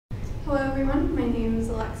Hello everyone, my name is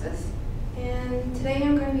Alexis, and today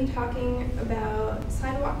I'm going to be talking about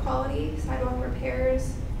sidewalk quality, sidewalk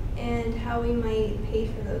repairs, and how we might pay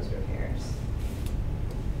for those repairs.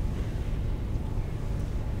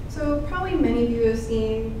 So probably many of you have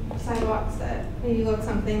seen sidewalks that maybe look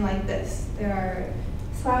something like this. There are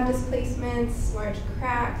slab displacements, large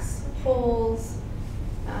cracks, holes,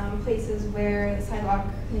 places where the sidewalk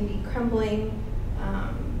may be crumbling,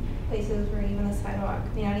 places where even the sidewalk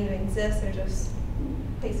may not even exist, they're just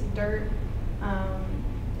a place of dirt,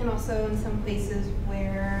 and also in some places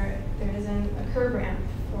where there isn't a curb ramp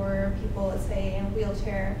for people, let's say, in a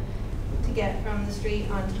wheelchair to get from the street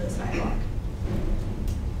onto the sidewalk.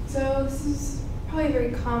 So this is probably a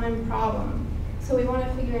very common problem. So we want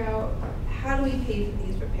to figure out, how do we pay for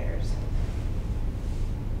these repairs?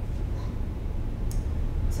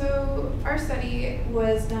 So our study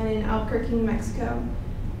was done in Albuquerque, New Mexico.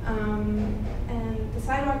 And the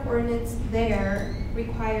sidewalk ordinance there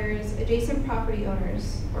requires adjacent property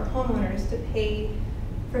owners or homeowners to pay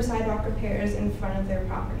for sidewalk repairs in front of their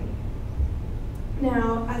property.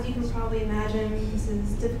 Now, as you can probably imagine, this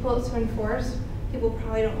is difficult to enforce. People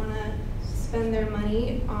probably don't want to spend their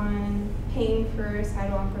money on paying for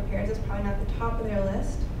sidewalk repairs. It's probably not the top of their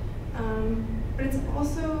list. But it's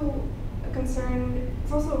also a concern,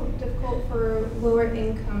 it's also difficult for lower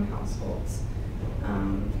income households.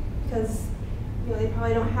 Because they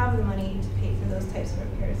probably don't have the money to pay for those types of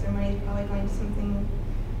repairs. Their money is probably going to something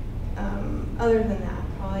other than that,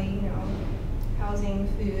 probably housing,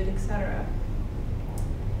 food, etc.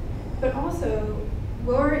 But also,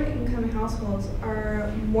 lower income households are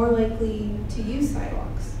more likely to use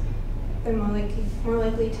sidewalks. They're more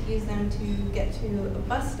likely to use them to get to a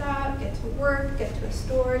bus stop, get to work, get to a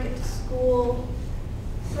store, get to school.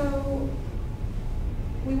 So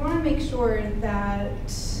we want to make sure that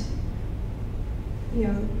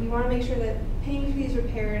paying for these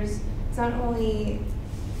repairs is not only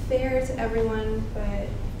fair to everyone, but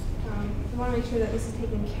we want to make sure that this is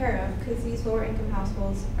taken care of, because these lower income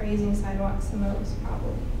households are using sidewalks the most,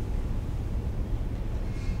 probably.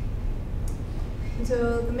 And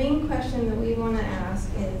so the main question that we want to ask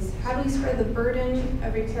is, how do we spread the burden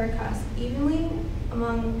of repair costs evenly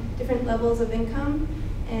among different levels of income?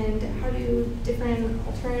 And how do different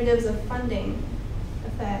alternatives of funding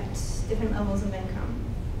affect different levels of income?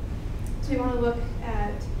 So we want to look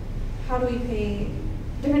at how do we pay,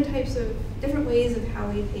 different ways of how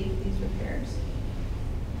we pay for these repairs.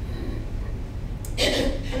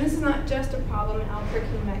 And this is not just a problem in Albuquerque,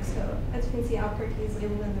 New Mexico. As you can see, Albuquerque is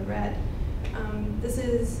labeled in the red. This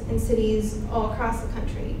is in cities all across the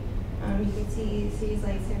country. You can see cities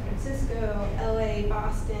like San Francisco, LA,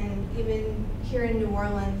 Boston, even here in New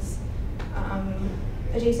Orleans,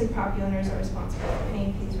 adjacent property owners are responsible for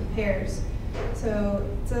paying for these repairs. So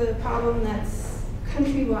it's a problem that's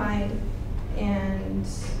countrywide, and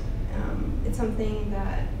it's something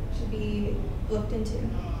that should be looked into.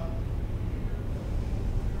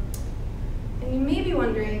 And you may be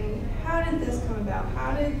wondering, how did this come about?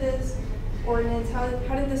 How did this ordinance, how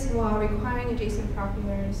did this law requiring adjacent property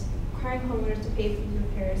owners, requiring homeowners to pay for these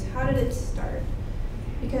repairs, how did it start?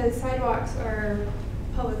 Because sidewalks are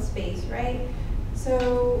public space, right?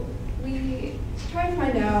 So we tried to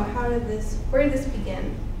find out, where did this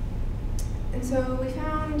begin? And so we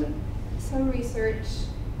found some research,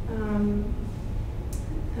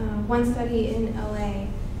 one study in LA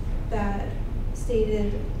that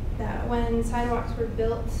stated that when sidewalks were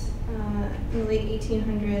built in the late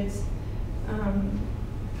 1800s,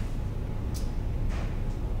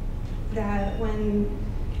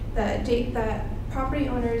 that property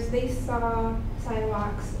owners, they saw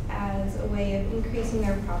sidewalks as a way of increasing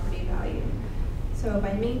their property value. So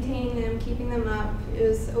by maintaining them, keeping them up, it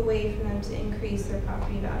was a way for them to increase their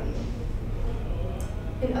property value.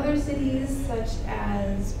 In other cities, such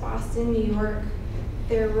as Boston, New York,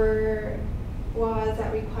 there were laws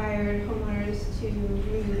that required homeowners to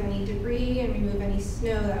remove any debris and remove any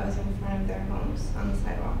snow that was in front of their homes on the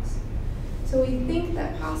sidewalks. So we think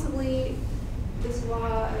that possibly this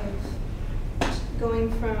law of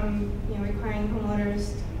going from requiring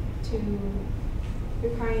homeowners to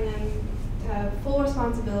requiring them to have full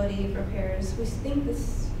responsibility for repairs, we think it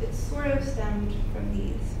sort of stemmed from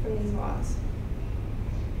these laws.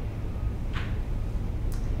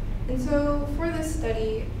 And so for this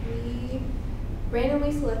study, we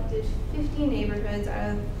randomly selected 50 neighborhoods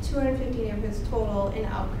out of 250 neighborhoods total in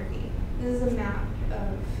Albuquerque. This is a map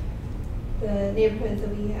of the neighborhoods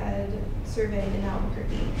that we had surveyed in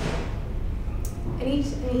Albuquerque. In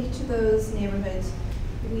each of those neighborhoods,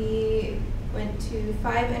 we went to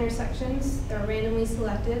 5 intersections that were randomly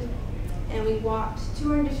selected, and we walked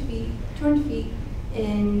 200 feet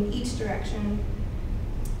in each direction,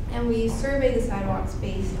 and we surveyed the sidewalks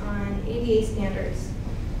based on ADA standards.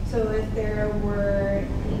 So if there were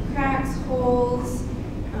any cracks, holes,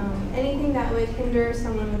 anything that would hinder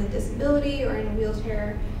someone with a disability or in a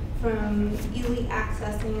wheelchair from easily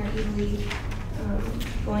accessing or easily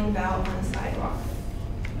going about on a sidewalk.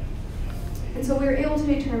 And so we were able to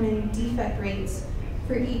determine defect rates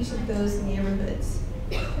for each of those neighborhoods.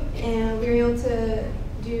 And we were able to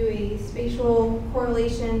do a spatial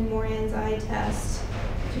correlation Moran's eye test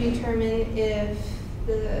to determine if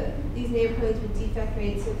these neighborhoods with defect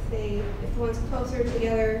rates, if the ones closer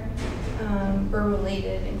together were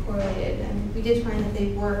related and correlated, and we did find that they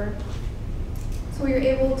were. So we were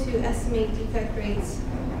able to estimate defect rates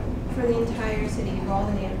for the entire city, for all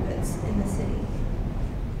the neighborhoods in the city.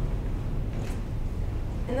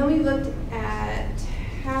 And then we looked at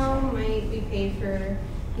how might we pay for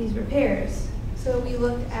these repairs. So we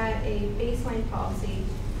looked at a baseline policy,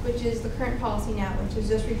 which is the current policy now, which is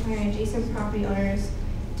just requiring adjacent property owners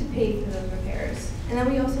to pay for those repairs. And then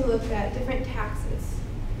we also looked at different taxes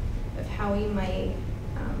of how we might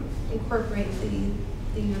incorporate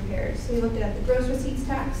these repairs. So we looked at the gross receipts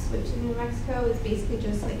tax, which in New Mexico is basically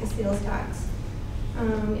just like a sales tax.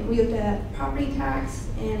 We looked at property tax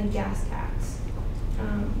and a gas tax.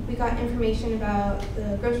 We got information about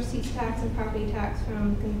the gross receipts tax and property tax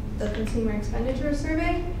from the Consumer Expenditure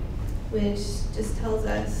Survey, which just tells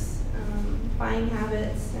us buying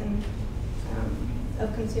habits and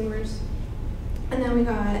of consumers. And then we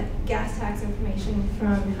got gas tax information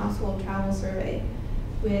from Household Travel Survey,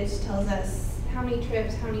 which tells us how many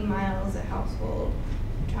trips, how many miles a household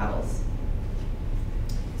travels.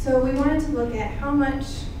 So we wanted to look at how much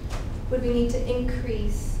would we need to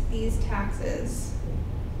increase these taxes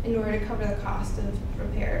in order to cover the cost of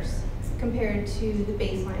repairs compared to the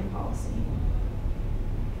baseline policy.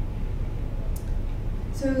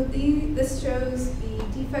 So this shows the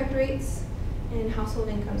defect rates and household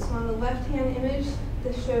income. So on the left-hand image,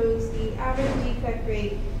 this shows the average defect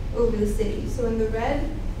rate over the city. So in the red,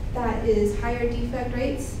 that is higher defect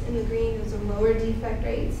rates. In the green, those are lower defect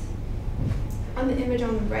rates. On the image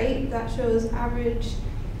on the right, that shows average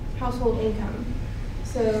household income.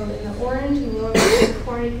 So in the orange and lower right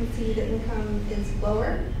corner, you can see the income is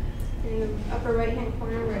lower. In the upper right-hand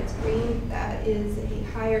corner where it's green, that is a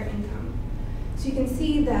higher income. So you can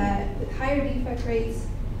see that with higher defect rates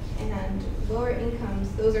and lower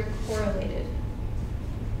incomes, those are correlated.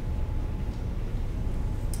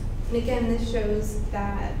 And again, this shows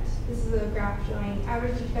that this is a graph showing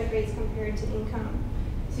average defect rates compared to income.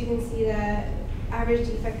 So you can see that average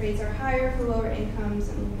defect rates are higher for lower incomes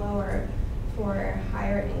and lower for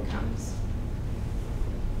higher incomes.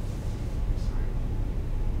 Sorry.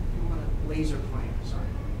 I want a laser pointer, sorry.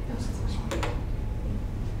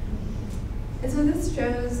 And so this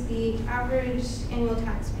shows the average annual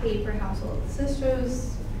tax paid per household. So this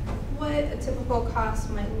shows what a typical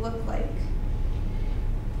cost might look like.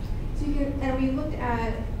 So and we looked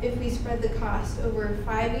at if we spread the cost over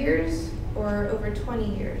 5 years or over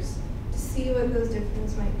 20 years to see what those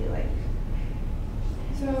differences might be like.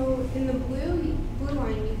 So in the blue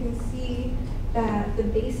line, you can see that the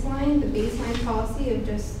baseline policy of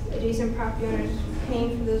just adjacent property owners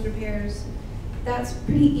paying for those repairs, that's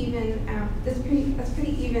pretty even. That's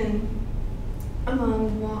pretty even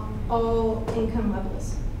among all income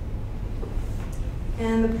levels.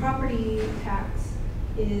 And the property tax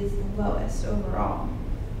is the lowest overall.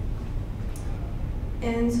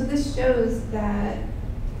 And so this shows that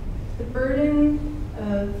the burden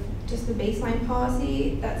of just the baseline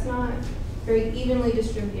policy, that's not very evenly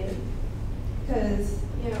distributed. Because,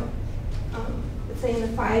 let's say in the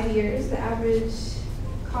 5 years, the average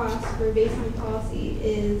cost for a baseline policy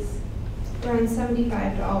is around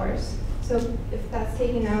 $75. So if that's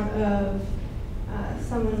taken out of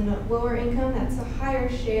someone in a lower income, that's a higher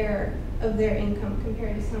share of their income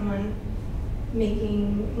compared to someone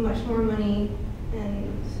making much more money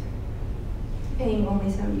and paying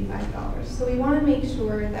only $75. So we want to make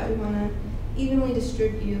sure that we want to evenly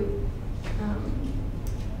distribute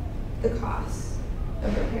the costs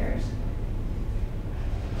of repairs.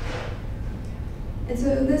 And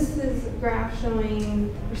so this is a graph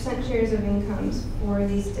showing percent shares of incomes for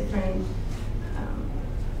these different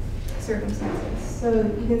circumstances. So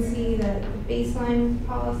you can see that the baseline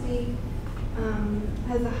policy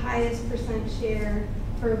has the highest percent share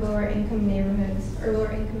for lower income neighborhoods or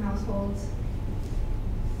lower income households.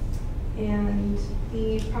 And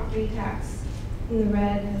the property tax in the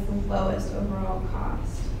red has the lowest overall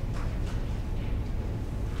cost.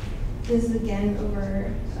 This is again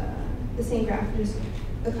over the same graph, just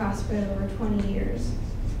the cost spread over 20 years.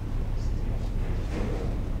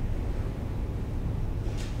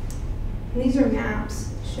 And these are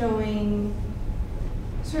maps showing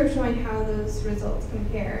how those results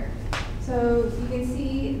compare. So you can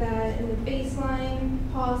see that in the baseline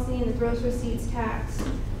policy and the gross receipts tax,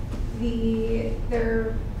 the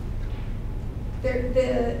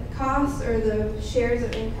costs or the shares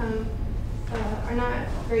of income are not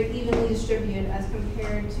very evenly distributed as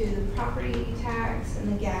compared to the property tax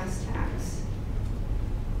and the gas tax.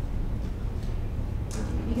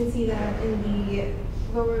 You can see that in the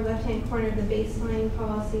lower left-hand corner of the baseline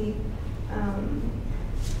policy,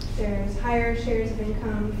 there's higher shares of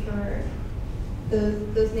income for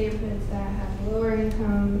those neighborhoods that have lower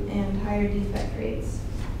income and higher defect rates.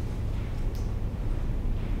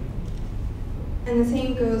 And the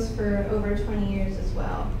same goes for over 20 years as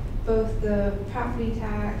well. Both the property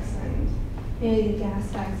tax and maybe the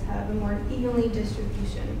gas tax have a more evenly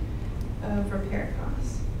distribution of repair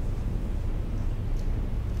costs.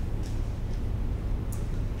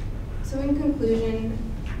 So in conclusion,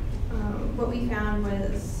 what we found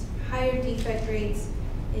was higher defect rates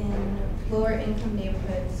in lower income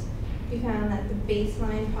neighborhoods. We found that the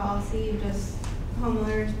baseline policy of just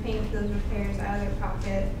homeowners paying for those repairs out of their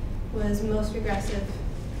pocket was most regressive,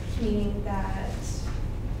 meaning that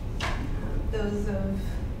those of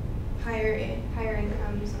higher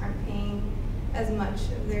incomes aren't paying as much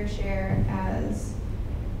of their share as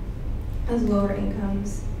lower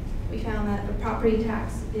incomes. We found that the property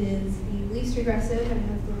tax is the least regressive and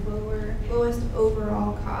has the lowest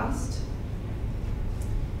overall cost.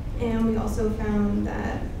 And we also found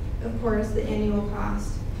that, of course, the annual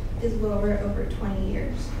cost is lower over 20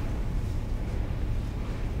 years.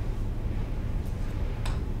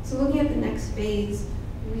 So looking at the next phase,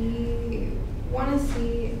 we want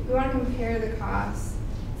to compare the costs,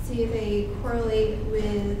 see if they correlate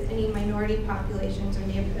with any minority populations or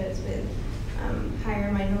neighborhoods with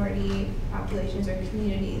higher minority populations or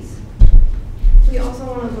communities. We also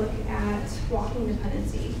want to look at walking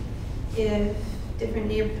dependency. If different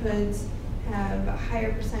neighborhoods have a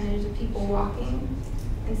higher percentage of people walking,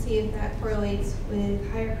 and see if that correlates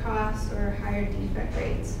with higher costs or higher defect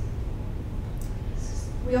rates.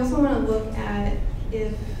 We also want to look at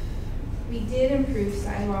if we did improve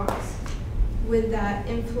sidewalks, would that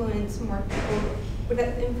influence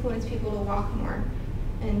people to walk more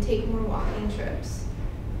and take more walking trips?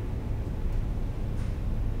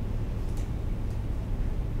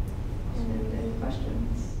 And any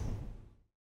questions?